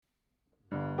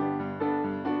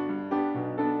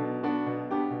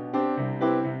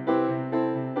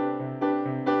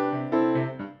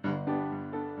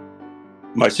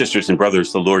My sisters and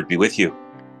brothers, the Lord be with you.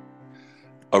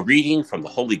 A reading from the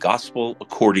Holy Gospel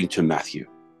according to Matthew.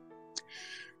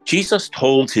 Jesus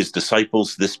told his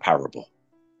disciples this parable.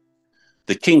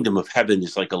 The kingdom of heaven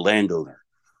is like a landowner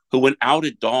who went out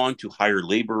at dawn to hire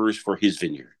laborers for his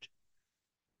vineyard.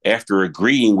 After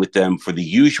agreeing with them for the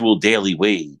usual daily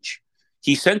wage,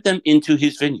 he sent them into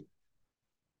his vineyard.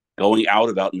 Going out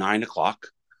about 9 o'clock,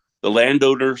 the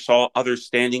landowner saw others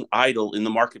standing idle in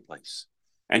the marketplace,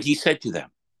 and he said to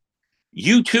them,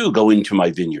 "You too go into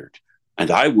my vineyard, and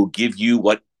I will give you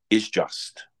what is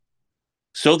just."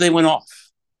 So they went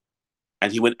off.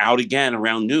 And he went out again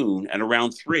around noon and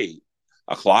around 3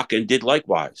 o'clock and did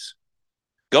likewise.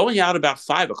 Going out about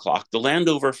 5 o'clock, the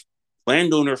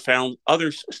landowner found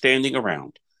others standing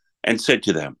around and said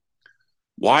to them,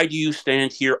 "Why do you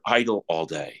stand here idle all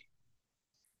day?"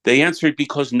 They answered,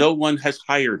 "Because no one has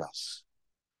hired us."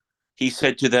 He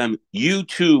said to them, "You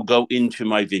too go into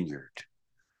my vineyard."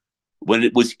 When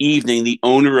it was evening, the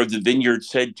owner of the vineyard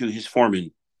said to his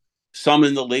foreman,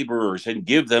 "Summon the laborers and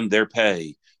give them their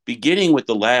pay, beginning with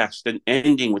the last and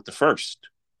ending with the first."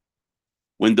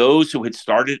 When those who had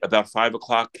started about 5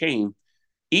 o'clock came,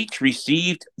 each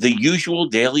received the usual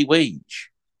daily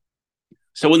wage.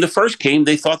 So when the first came,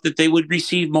 they thought that they would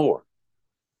receive more.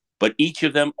 But each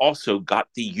of them also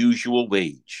got the usual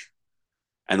wage.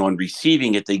 And on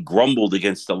receiving it, they grumbled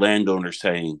against the landowner,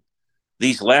 saying,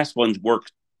 "These last ones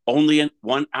worked only in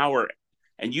 1 hour,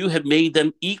 and you have made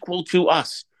them equal to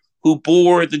us, who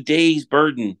bore the day's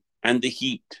burden and the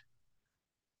heat."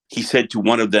 He said to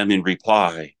one of them in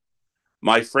reply,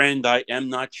 "My friend, I am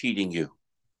not cheating you.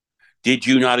 Did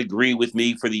you not agree with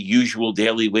me for the usual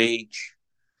daily wage?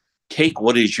 Take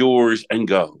what is yours and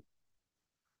go.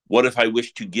 What if I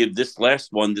wish to give this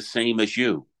last one the same as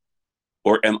you?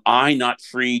 Or am I not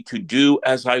free to do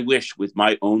as I wish with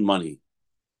my own money?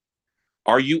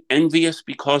 Are you envious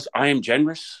because I am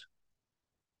generous?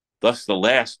 Thus the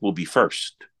last will be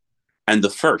first, and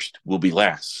the first will be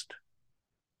last."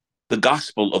 The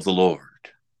Gospel of the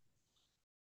Lord.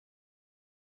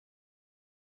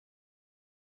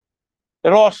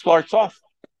 It all starts off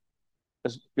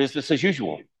as business as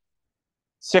usual.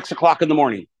 6 o'clock in the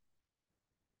morning.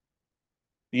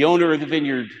 The owner of the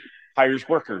vineyard hires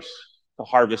workers to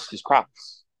harvest his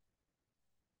crops.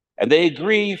 And they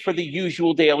agree for the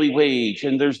usual daily wage,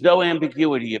 and there's no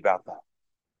ambiguity about that.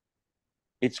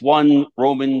 It's 1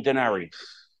 Roman denarius.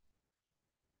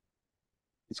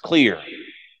 It's clear.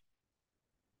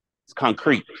 It's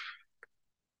concrete.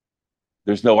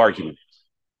 There's no argument.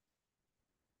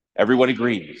 Everyone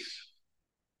agrees.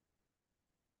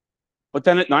 But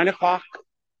then at 9 o'clock,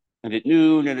 and at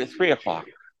noon, and at 3 o'clock,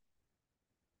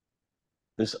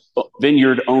 this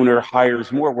vineyard owner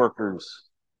hires more workers.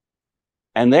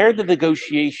 And there the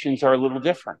negotiations are a little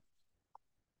different.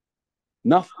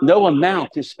 No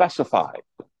amount is specified.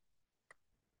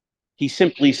 He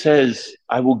simply says,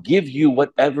 "I will give you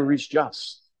whatever is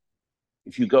just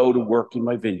if you go to work in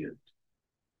my vineyard."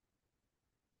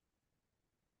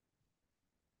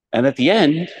 And at the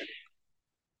end,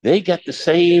 they get the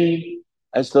same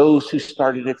as those who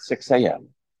started at 6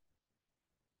 a.m.,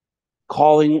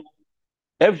 calling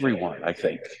everyone, I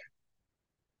think,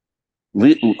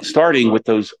 starting with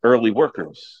those early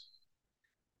workers,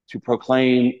 to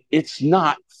proclaim it's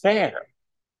not fair.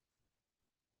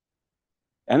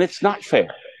 And it's not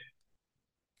fair.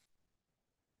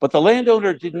 But the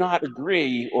landowner did not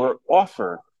agree or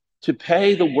offer to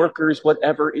pay the workers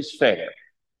whatever is fair.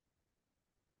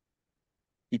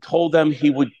 He told them he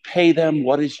would pay them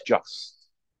what is just.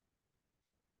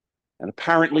 And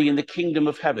apparently in the kingdom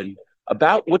of heaven,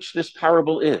 about which this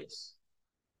parable is,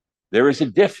 there is a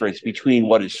difference between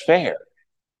what is fair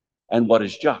and what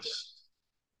is just.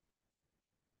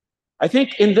 I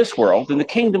think in this world, in the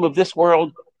kingdom of this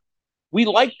world, we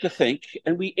like to think,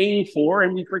 and we aim for,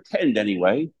 and we pretend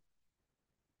anyway,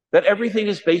 that everything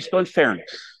is based on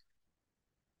fairness.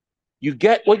 You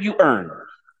get what you earn.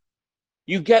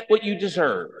 You get what you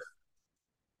deserve.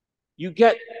 You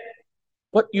get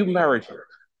what you merited.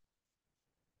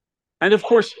 And of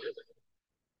course,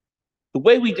 the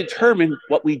way we determine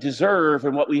what we deserve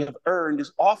and what we have earned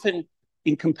is often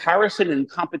in comparison and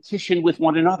competition with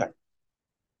one another.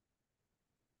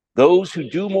 Those who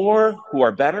do more, who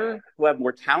are better, who have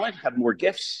more talent, have more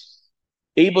gifts,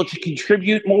 able to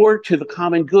contribute more to the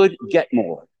common good, get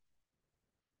more.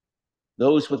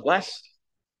 Those with less,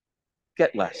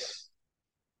 get less.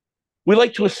 We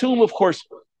like to assume, of course,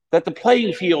 that the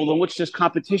playing field on which this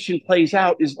competition plays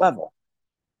out is level,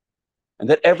 and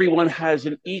that everyone has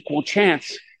an equal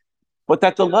chance, but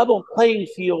that the level playing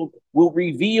field will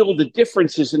reveal the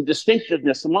differences and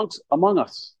distinctiveness among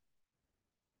us.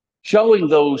 showing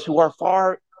those who are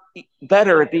far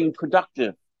better at being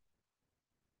productive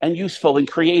and useful and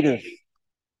creative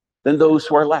than those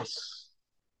who are less.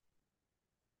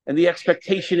 And the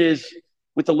expectation is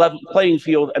with the level playing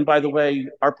field, and by the way,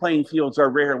 our playing fields are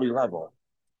rarely level.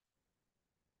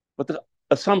 But the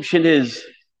assumption is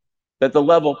that the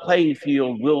level playing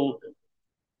field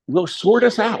will sort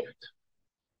us out,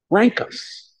 rank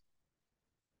us.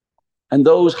 And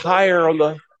those higher on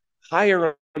the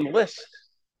list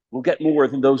will get more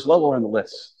than those lower on the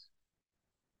list.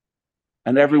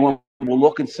 And everyone will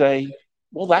look and say,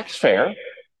 well, that's fair.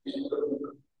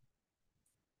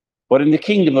 But in the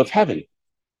kingdom of heaven,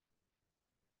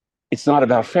 it's not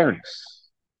about fairness.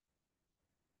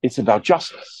 It's about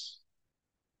justice.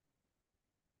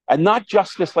 And not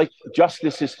justice like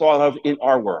justice is thought of in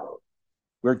our world,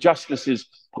 where justice is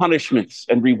punishments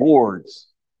and rewards,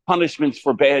 punishments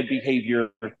for bad behavior,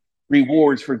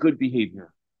 rewards for good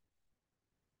behavior.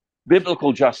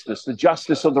 Biblical justice, the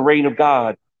justice of the reign of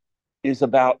God, is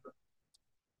about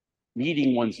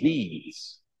meeting one's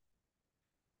needs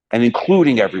and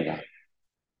including everyone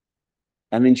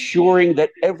and ensuring that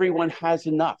everyone has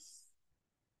enough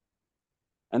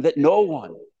and that no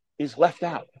one is left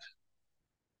out.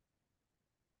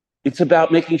 It's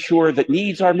about making sure that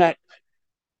needs are met,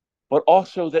 but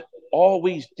also that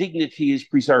always dignity is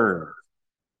preserved.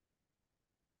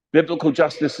 Biblical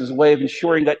justice is a way of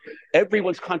ensuring that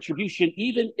everyone's contribution,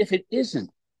 even if it isn't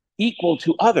equal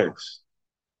to others,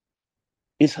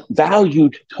 is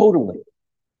valued totally.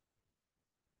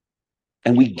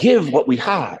 And we give what we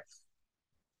have,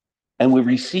 and we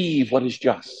receive what is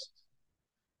just.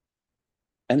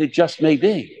 And it just may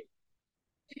be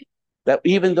that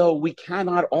even though we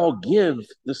cannot all give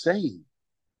the same,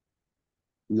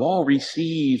 we all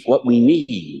receive what we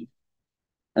need,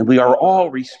 and we are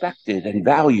all respected and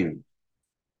valued,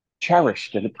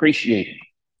 cherished and appreciated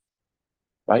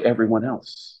by everyone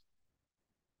else.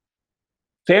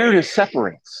 Fairness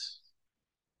separates.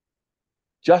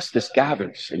 Justice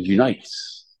gathers and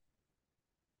unites.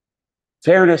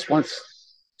 Fairness wants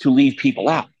to leave people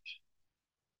out.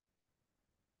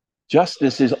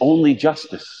 Justice is only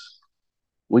justice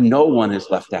when no one is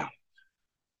left out.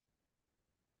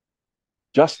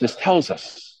 Justice tells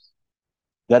us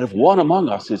that if one among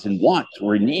us is in want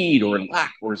or in need or in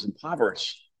lack or is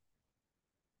impoverished,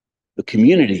 the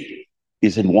community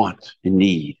is in want, in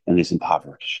need, and is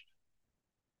impoverished.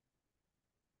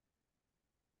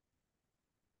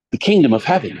 The kingdom of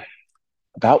heaven,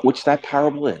 about which that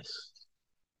parable is,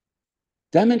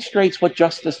 demonstrates what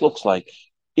justice looks like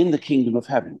in the kingdom of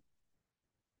heaven,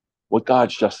 what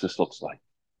God's justice looks like.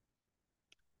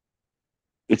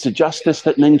 It's a justice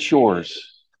that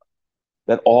ensures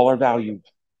that all are valued,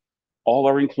 all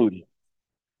are included,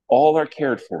 all are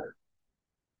cared for,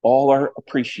 all are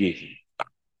appreciated,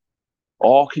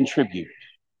 all contribute,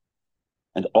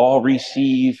 and all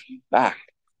receive back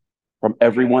from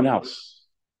everyone else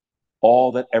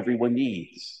all that everyone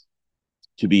needs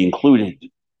to be included,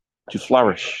 to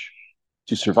flourish,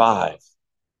 to survive,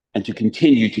 and to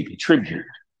continue to contribute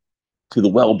to the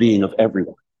well-being of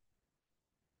everyone.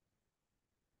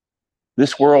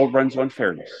 This world runs on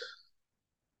fairness,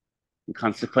 and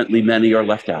consequently, many are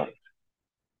left out.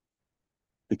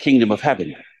 The kingdom of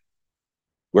heaven,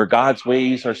 where God's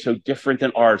ways are so different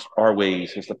than our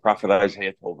ways, as the prophet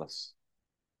Isaiah told us.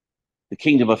 The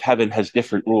kingdom of heaven has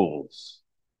different rules.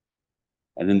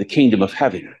 And in the kingdom of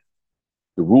heaven,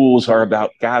 the rules are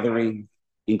about gathering,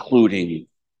 including,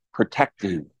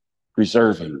 protecting,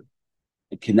 preserving,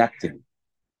 and connecting.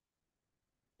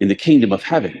 In the kingdom of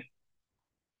heaven,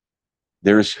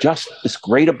 there is just this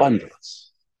great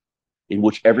abundance in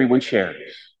which everyone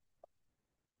shares.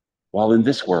 While in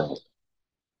this world,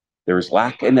 there is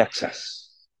lack and excess.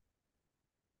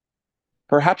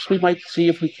 Perhaps we might see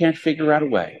if we can't figure out a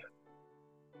way.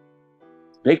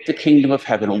 Make the kingdom of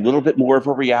heaven a little bit more of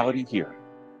a reality here,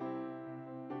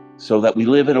 so that we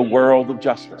live in a world of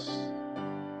justice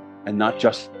and not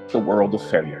just a world of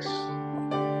fairness.